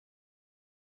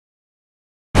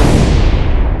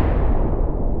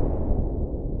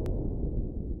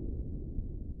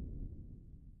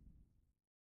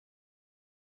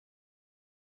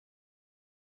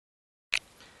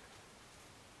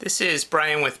This is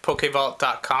Brian with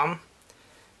Pokevault.com,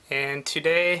 and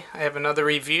today I have another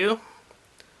review.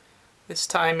 This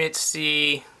time it's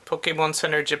the Pokemon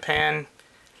Center Japan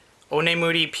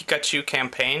Onemuri Pikachu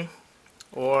campaign,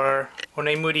 or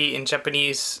Onemuri in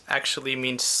Japanese actually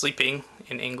means sleeping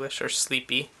in English, or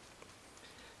sleepy.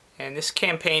 And this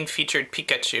campaign featured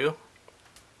Pikachu.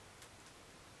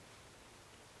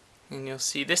 And you'll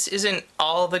see this isn't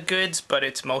all the goods, but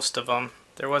it's most of them.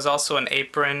 There was also an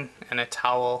apron and a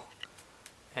towel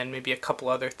and maybe a couple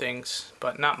other things,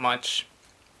 but not much.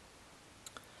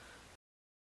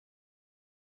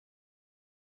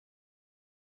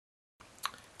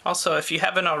 Also, if you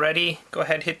haven't already, go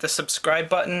ahead and hit the subscribe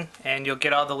button and you'll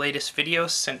get all the latest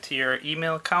videos sent to your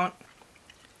email account.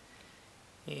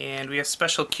 And we have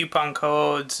special coupon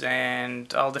codes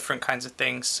and all different kinds of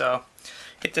things, so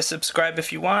hit the subscribe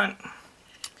if you want.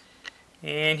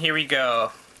 And here we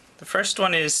go. The first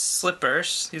one is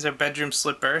slippers. These are bedroom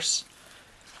slippers.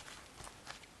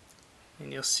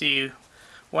 And you'll see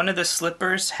one of the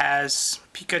slippers has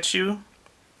Pikachu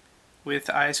with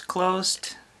eyes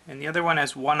closed, and the other one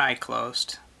has one eye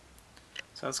closed.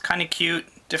 So it's kind of cute,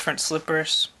 different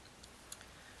slippers.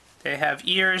 They have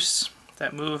ears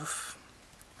that move.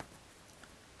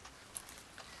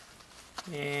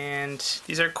 And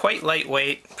these are quite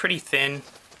lightweight, pretty thin.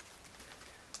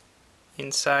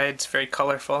 Inside's very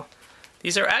colorful.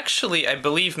 These are actually, I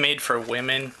believe, made for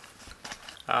women.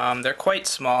 They're quite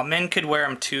small. Men could wear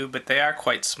them too, but they are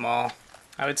quite small.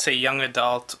 I would say young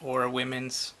adult or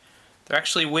women's. They're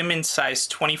actually women's size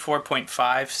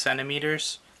 24.5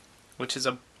 centimeters, which is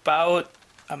about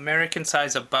American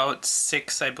size, about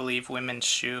 6, I believe, women's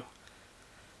shoe.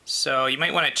 So you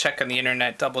might want to check on the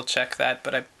internet, double check that,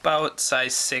 but about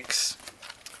size 6.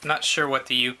 I'm not sure what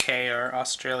the UK or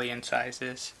Australian size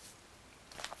is.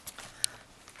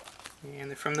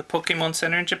 And they're from the Pokemon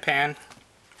Center in Japan.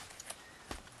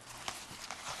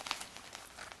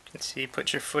 You can see,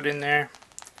 put your foot in there.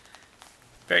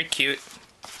 Very cute.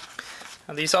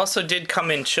 Now, these also did come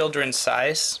in children's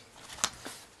size.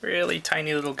 Really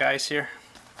tiny little guys here.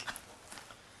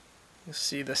 You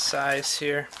see the size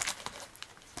here.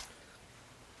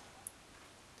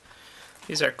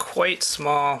 These are quite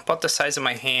small, about the size of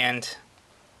my hand.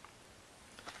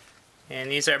 And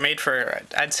these are made for,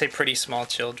 I'd say, pretty small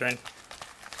children.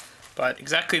 But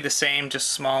exactly the same,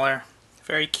 just smaller.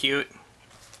 Very cute.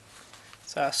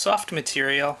 It's a soft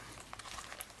material.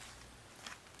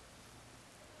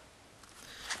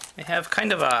 They have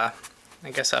kind of a,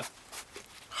 I guess, a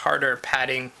harder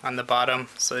padding on the bottom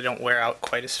so they don't wear out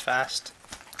quite as fast.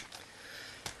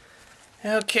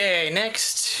 Okay,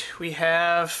 next we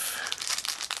have,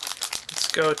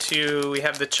 we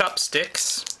have the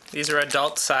chopsticks. These are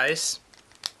adult size.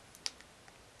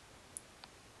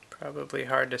 Probably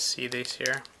hard to see these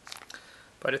here.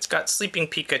 But it's got Sleeping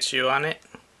Pikachu on it.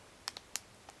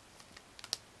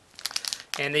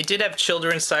 And they did have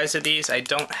children's size of these. I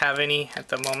don't have any at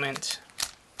the moment.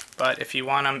 But if you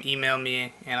want them, email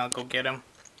me and I'll go get them.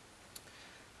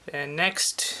 And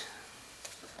next,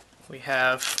 we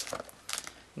have,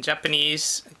 in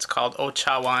Japanese, it's called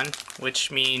ochawan, which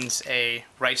means a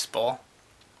rice bowl.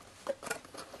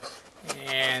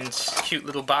 And cute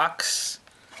little box.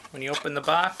 When you open the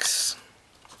box,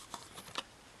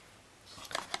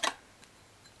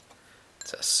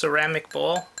 it's a ceramic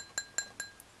bowl.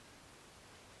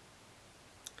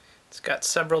 It's got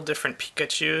several different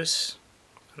Pikachus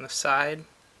on the side,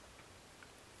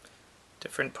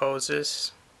 different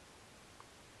poses.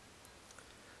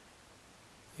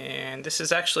 And this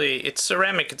is actually, it's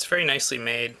ceramic, it's very nicely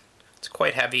made. It's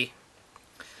quite heavy.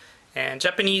 And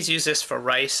Japanese use this for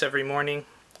rice every morning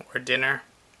or dinner.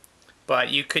 But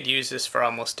you could use this for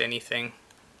almost anything.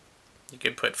 You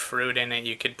could put fruit in it,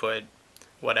 you could put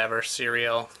whatever,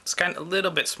 cereal. It's kind of a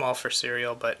little bit small for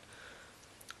cereal, but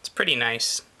it's pretty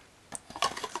nice.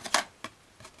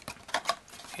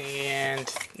 And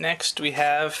next we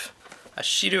have a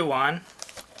shiruwan,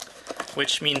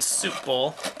 which means soup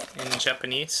bowl in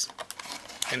Japanese,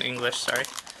 in English, sorry.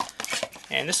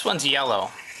 And this one's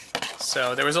yellow.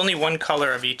 So there was only one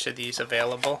color of each of these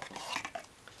available.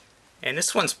 And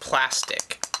this one's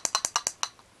plastic.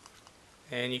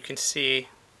 And you can see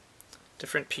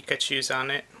different Pikachus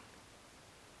on it.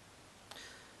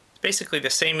 It's basically the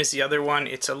same as the other one.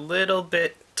 It's a little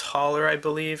bit taller, I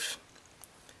believe.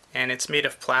 And it's made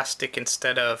of plastic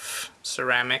instead of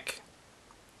ceramic.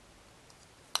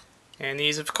 And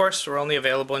these, of course, were only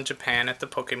available in Japan at the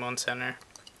Pokemon Center.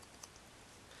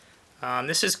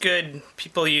 This is good.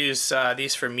 People use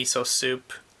these for miso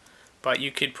soup, but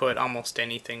you could put almost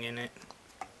anything in it.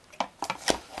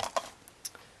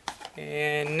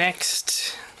 And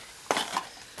next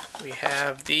We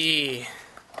have the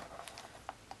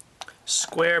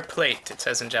square plate, it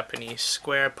says in Japanese,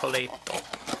 square poleto.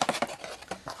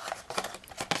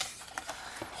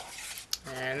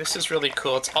 And this is really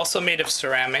cool. It's also made of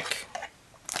ceramic.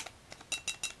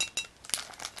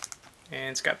 And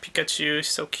it's got Pikachu,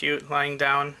 so cute, lying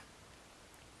down.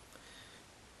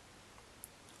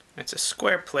 It's a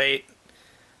square plate.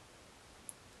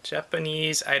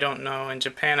 Japanese, I don't know. In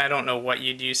Japan, I don't know what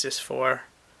you'd use this for.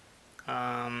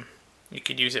 You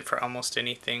could use it for almost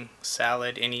anything.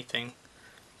 Salad, anything.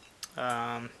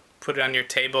 Put it on your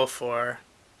table for,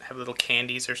 have little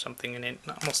candies or something in it.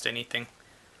 Almost anything.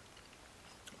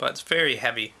 But it's very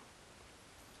heavy.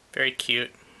 Very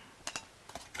cute.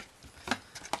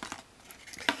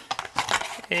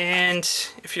 And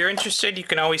if you're interested, you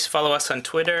can always follow us on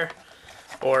Twitter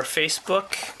or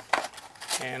Facebook.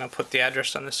 And I'll put the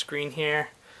address on the screen here.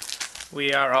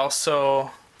 We are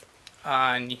also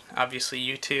on, obviously,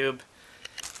 YouTube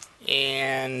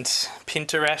and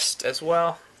Pinterest as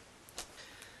well.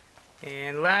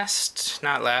 And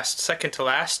second to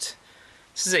last,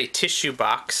 this is a tissue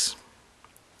box.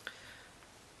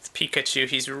 It's Pikachu.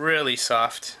 He's really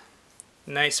soft.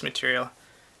 Nice material.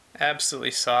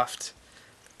 Absolutely soft.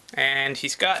 And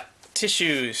he's got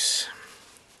tissues.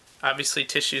 Obviously,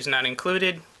 tissues not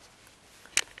included.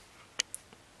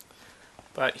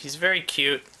 But he's very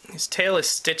cute. His tail is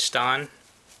stitched on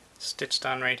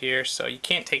right here, so you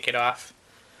can't take it off.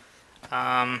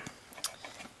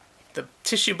 The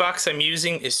tissue box I'm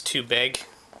using is too big,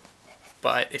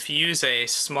 but if you use a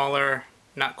smaller,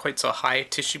 not quite so high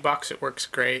tissue box, it works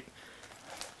great.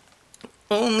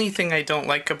 Only thing I don't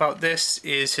like about this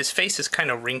is his face is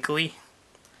kind of wrinkly.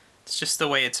 It's just the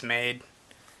way it's made.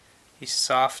 He's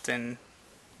soft and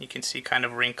you can see kind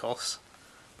of wrinkles,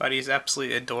 but he's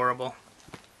absolutely adorable.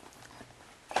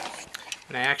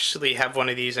 And I actually have one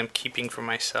of these I'm keeping for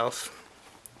myself.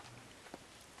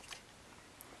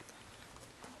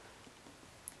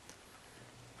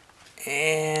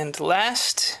 And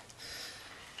last,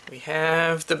 we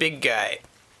have the big guy.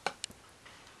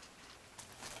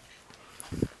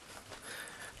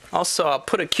 Also, I'll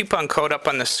put a coupon code up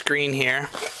on the screen here,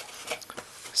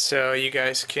 so you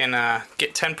guys can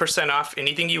get 10% off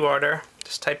anything you order.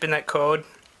 Just type in that code,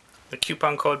 the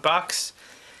coupon code box,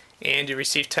 and you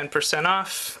receive 10%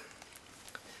 off.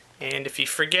 And if you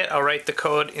forget, I'll write the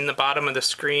code in the bottom of the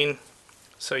screen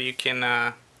so you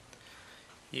can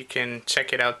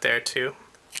check it out there too.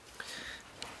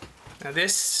 Now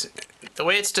this, the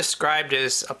way it's described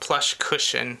is a plush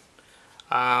cushion,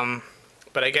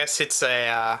 but I guess it's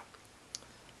a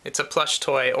plush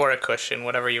toy or a cushion,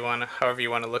 however you want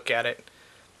to look at it.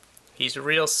 He's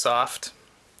real soft.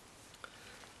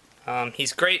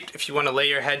 He's great if you want to lay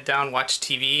your head down, watch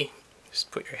TV.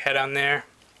 Just put your head on there,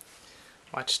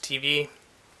 watch TV.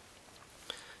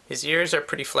 His ears are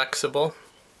pretty flexible.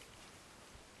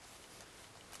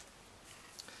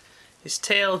 His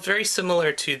tail, very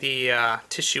similar to the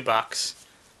tissue box.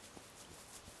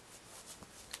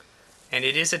 And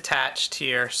it is attached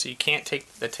here, so you can't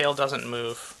take, the tail doesn't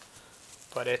move.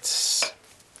 But it's,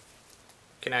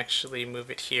 you can actually move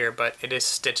it here, but it is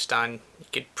stitched on. You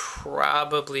could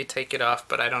probably take it off,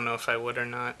 but I don't know if I would or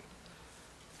not.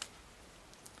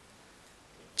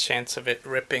 Chance of it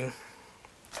ripping.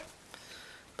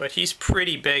 But he's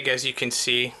pretty big, as you can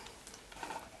see.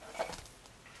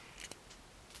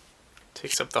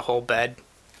 Takes up the whole bed.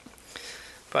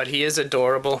 But he is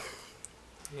adorable.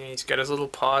 Yeah, he's got his little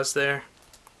paws there.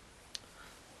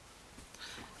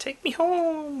 Take me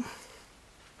home!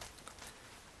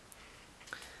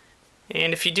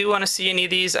 And if you do want to see any of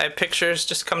these, I have pictures.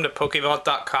 Just come to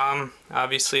Pokevault.com.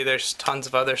 Obviously, there's tons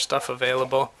of other stuff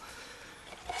available.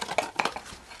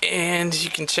 And you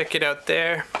can check it out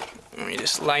there. Let me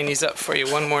just line these up for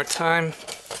you one more time.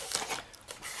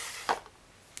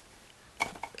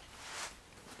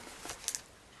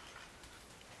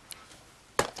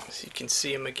 So you can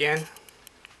see them again.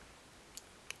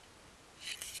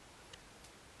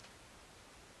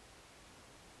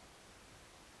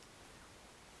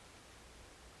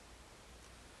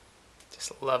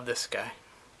 Just love this guy.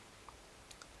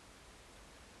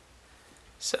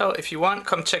 So if you want,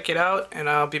 come check it out, and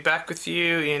I'll be back with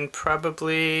you in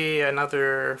probably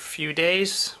another few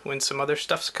days when some other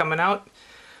stuff's coming out.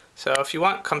 So if you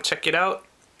want, come check it out,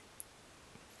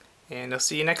 and I'll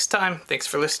see you next time. Thanks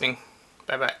for listening.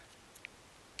 Bye bye.